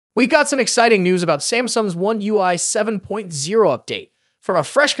We got some exciting news about Samsung's One UI 7.0 update. From a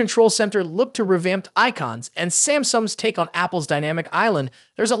fresh control center look to revamped icons and Samsung's take on Apple's Dynamic Island,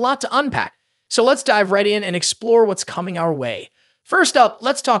 there's a lot to unpack. So let's dive right in and explore what's coming our way. First up,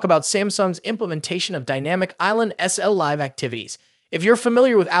 let's talk about Samsung's implementation of Dynamic Island SL Live activities. If you're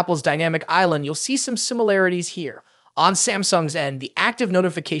familiar with Apple's Dynamic Island, you'll see some similarities here. On Samsung's end, the active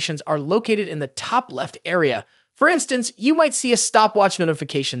notifications are located in the top left area. For instance, you might see a stopwatch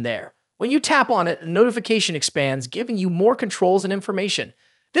notification there. When you tap on it, a notification expands, giving you more controls and information.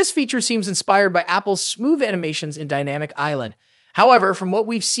 This feature seems inspired by Apple's smooth animations in Dynamic Island. However, from what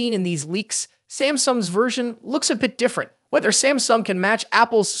we've seen in these leaks, Samsung's version looks a bit different. Whether Samsung can match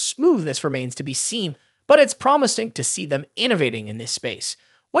Apple's smoothness remains to be seen, but it's promising to see them innovating in this space.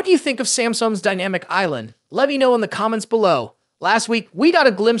 What do you think of Samsung's Dynamic Island? Let me know in the comments below. Last week, we got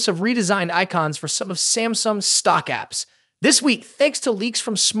a glimpse of redesigned icons for some of Samsung's stock apps. This week, thanks to leaks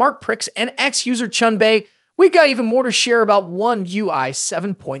from SmartPrix and ex-user Chunbei, we got even more to share about One UI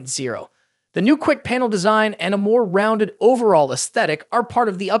 7.0. The new Quick Panel design and a more rounded overall aesthetic are part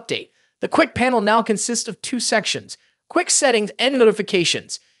of the update. The Quick Panel now consists of two sections, Quick Settings and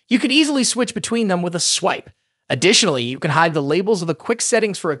Notifications. You could easily switch between them with a swipe. Additionally, you can hide the labels of the Quick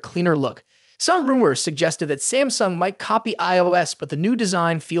Settings for a cleaner look. Some rumors suggested that Samsung might copy iOS, but the new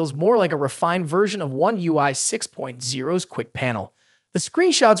design feels more like a refined version of One UI 6.0's Quick Panel. The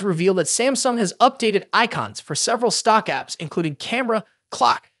screenshots reveal that Samsung has updated icons for several stock apps, including camera,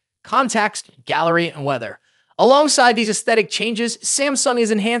 clock, contacts, gallery, and weather. Alongside these aesthetic changes, Samsung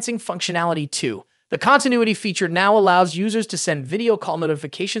is enhancing functionality too. The continuity feature now allows users to send video call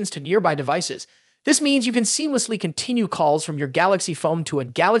notifications to nearby devices. This means you can seamlessly continue calls from your Galaxy phone to a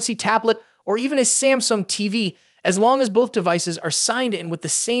Galaxy tablet or even a Samsung TV, as long as both devices are signed in with the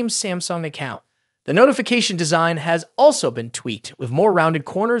same Samsung account. The notification design has also been tweaked, with more rounded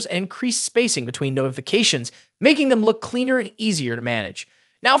corners and increased spacing between notifications, making them look cleaner and easier to manage.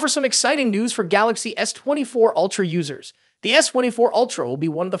 Now for some exciting news for Galaxy S24 Ultra users. The S24 Ultra will be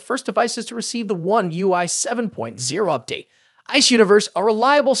one of the first devices to receive the One UI 7.0 update. Ice Universe, a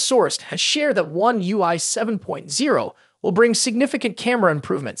reliable source, has shared that One UI 7.0 will bring significant camera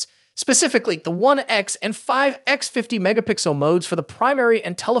improvements. Specifically, the 1x and 5x 50 megapixel modes for the primary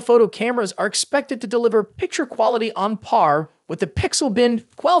and telephoto cameras are expected to deliver picture quality on par with the Pixel Bin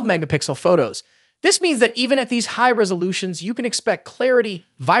 12 megapixel photos. This means that even at these high resolutions, you can expect clarity,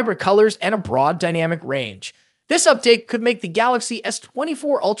 vibrant colors, and a broad dynamic range. This update could make the Galaxy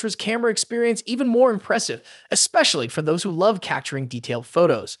S24 Ultra's camera experience even more impressive, especially for those who love capturing detailed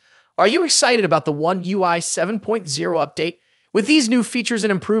photos. Are you excited about the One UI 7.0 update? With these new features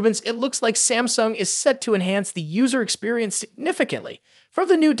and improvements, it looks like Samsung is set to enhance the user experience significantly. From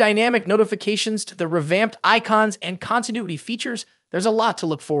the new dynamic notifications to the revamped icons and continuity features, there's a lot to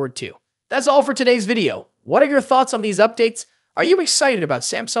look forward to. That's all for today's video. What are your thoughts on these updates? Are you excited about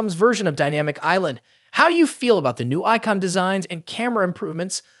Samsung's version of Dynamic Island? How do you feel about the new icon designs and camera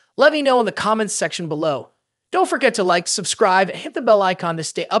improvements? Let me know in the comments section below. Don't forget to like, subscribe, and hit the bell icon to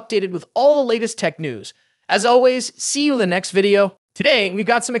stay updated with all the latest tech news. As always, see you in the next video. Today, we've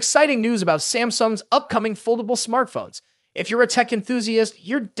got some exciting news about Samsung's upcoming foldable smartphones. If you're a tech enthusiast,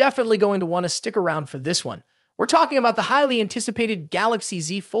 you're definitely going to want to stick around for this one. We're talking about the highly anticipated Galaxy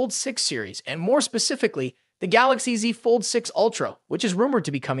Z Fold 6 series, and more specifically, the Galaxy Z Fold 6 Ultra, which is rumored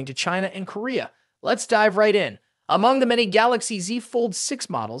to be coming to China and Korea. Let's dive right in. Among the many Galaxy Z Fold 6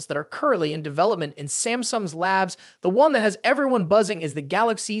 models that are currently in development in Samsung's labs, the one that has everyone buzzing is the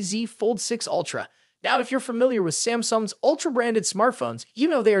Galaxy Z Fold 6 Ultra. Now, if you're familiar with Samsung's Ultra-branded smartphones, you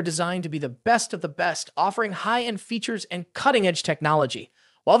know they are designed to be the best of the best, offering high-end features and cutting-edge technology.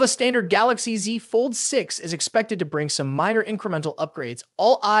 While the standard Galaxy Z Fold 6 is expected to bring some minor incremental upgrades,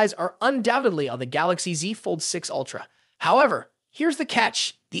 all eyes are undoubtedly on the Galaxy Z Fold 6 Ultra. However, here's the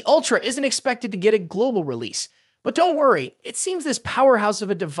catch. The Ultra isn't expected to get a global release. But don't worry, it seems this powerhouse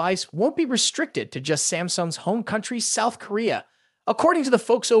of a device won't be restricted to just Samsung's home country, South Korea. According to the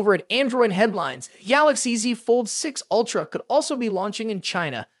folks over at Android Headlines, Galaxy Z Fold 6 Ultra could also be launching in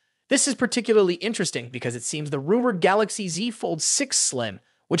China. This is particularly interesting because it seems the rumored Galaxy Z Fold 6 Slim,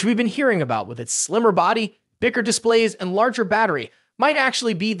 which we've been hearing about with its slimmer body, bigger displays, and larger battery, might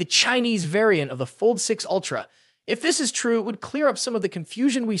actually be the Chinese variant of the Fold 6 Ultra. If this is true, it would clear up some of the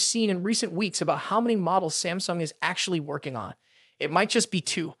confusion we've seen in recent weeks about how many models Samsung is actually working on. It might just be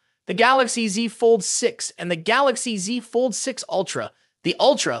two. The Galaxy Z Fold 6 and the Galaxy Z Fold 6 Ultra. The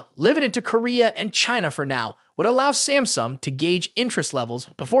Ultra, limited to Korea and China for now, would allow Samsung to gauge interest levels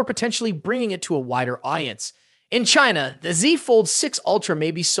before potentially bringing it to a wider audience. In China, the Z Fold 6 Ultra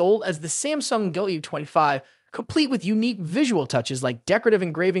may be sold as the Samsung Go U25, complete with unique visual touches like decorative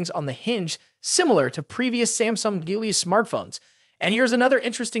engravings on the hinge, similar to previous Samsung Galaxy smartphones. And here's another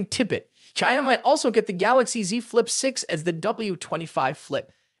interesting tidbit. China might also get the Galaxy Z Flip 6 as the W25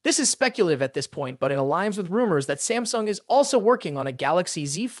 Flip. This is speculative at this point, but it aligns with rumors that Samsung is also working on a Galaxy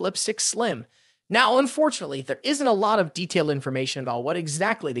Z Flip 6 Slim. Now, unfortunately, there isn't a lot of detailed information about what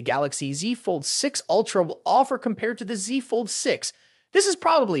exactly the Galaxy Z Fold 6 Ultra will offer compared to the Z Fold 6. This is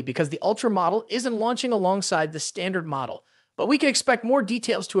probably because the Ultra model isn't launching alongside the standard model, but we can expect more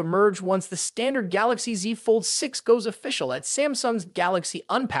details to emerge once the standard Galaxy Z Fold 6 goes official at Samsung's Galaxy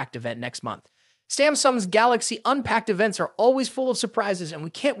Unpacked event next month. Samsung's Galaxy Unpacked events are always full of surprises, and we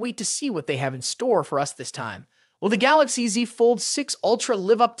can't wait to see what they have in store for us this time. Will the Galaxy Z Fold 6 Ultra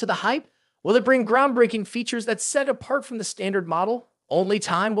live up to the hype? Will it bring groundbreaking features that set it apart from the standard model? Only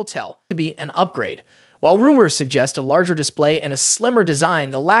time will tell. To be an upgrade. While rumors suggest a larger display and a slimmer design,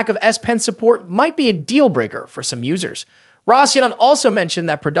 the lack of S Pen support might be a deal breaker for some users. Ross Yunnan also mentioned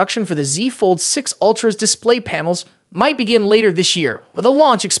that production for the Z Fold 6 Ultra's display panels might begin later this year, with a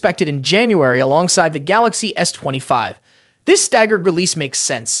launch expected in January alongside the Galaxy S25. This staggered release makes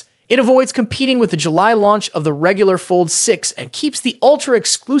sense. It avoids competing with the July launch of the regular Fold 6 and keeps the Ultra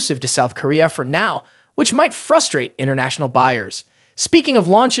exclusive to South Korea for now, which might frustrate international buyers. Speaking of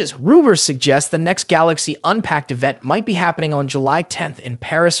launches, rumors suggest the next Galaxy Unpacked event might be happening on July 10th in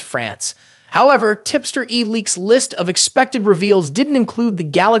Paris, France. However, Tipster eLeaks list of expected reveals didn't include the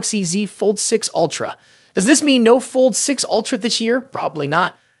Galaxy Z Fold 6 Ultra. Does this mean no Fold 6 Ultra this year? Probably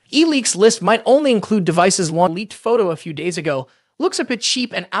not. eLeaks list might only include devices launched. Leaked photo a few days ago looks a bit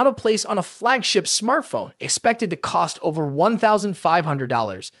cheap and out of place on a flagship smartphone, expected to cost over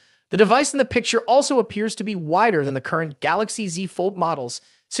 $1,500. The device in the picture also appears to be wider than the current Galaxy Z Fold models,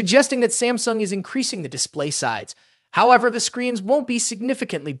 suggesting that Samsung is increasing the display size. However, the screens won't be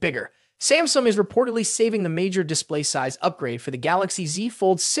significantly bigger. Samsung is reportedly saving the major display size upgrade for the Galaxy Z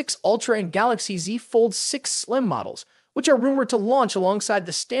Fold 6 Ultra and Galaxy Z Fold 6 Slim models, which are rumored to launch alongside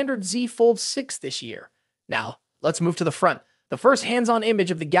the standard Z Fold 6 this year. Now, let's move to the front. The first hands-on image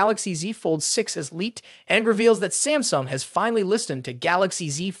of the Galaxy Z Fold 6 is leaked and reveals that Samsung has finally listened to Galaxy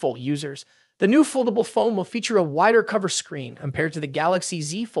Z Fold users. The new foldable phone will feature a wider cover screen compared to the Galaxy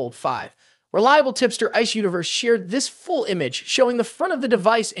Z Fold 5. Reliable tipster Ice Universe shared this full image showing the front of the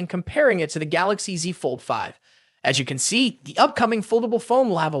device and comparing it to the Galaxy Z Fold 5. As you can see, the upcoming foldable phone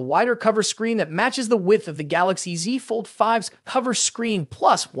will have a wider cover screen that matches the width of the Galaxy Z Fold 5's cover screen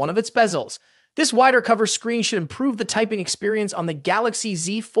plus one of its bezels. This wider cover screen should improve the typing experience on the Galaxy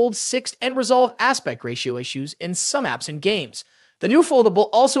Z Fold 6 and resolve aspect ratio issues in some apps and games. The new foldable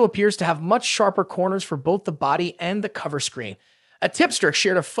also appears to have much sharper corners for both the body and the cover screen. A tipster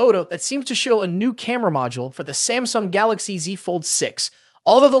shared a photo that seems to show a new camera module for the Samsung Galaxy Z Fold 6.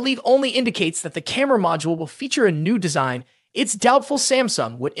 Although the leak only indicates that the camera module will feature a new design, it's doubtful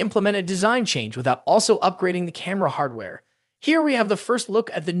Samsung would implement a design change without also upgrading the camera hardware. Here we have the first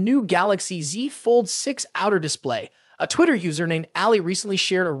look at the new Galaxy Z Fold 6 outer display. A Twitter user named Ali recently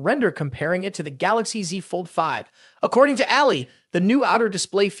shared a render comparing it to the Galaxy Z Fold 5. According to Ali, the new outer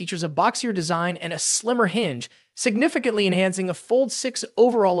display features a boxier design and a slimmer hinge, significantly enhancing the Fold 6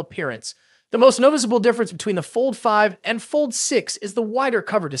 overall appearance. The most noticeable difference between the Fold 5 and Fold 6 is the wider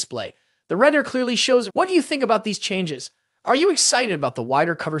cover display. The render clearly shows. What do you think about these changes? Are you excited about the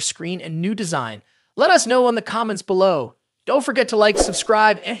wider cover screen and new design? Let us know in the comments below. Don't forget to like,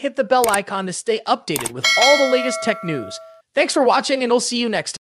 subscribe, and hit the bell icon to stay updated with all the latest tech news. Thanks for watching, and I'll see you next time.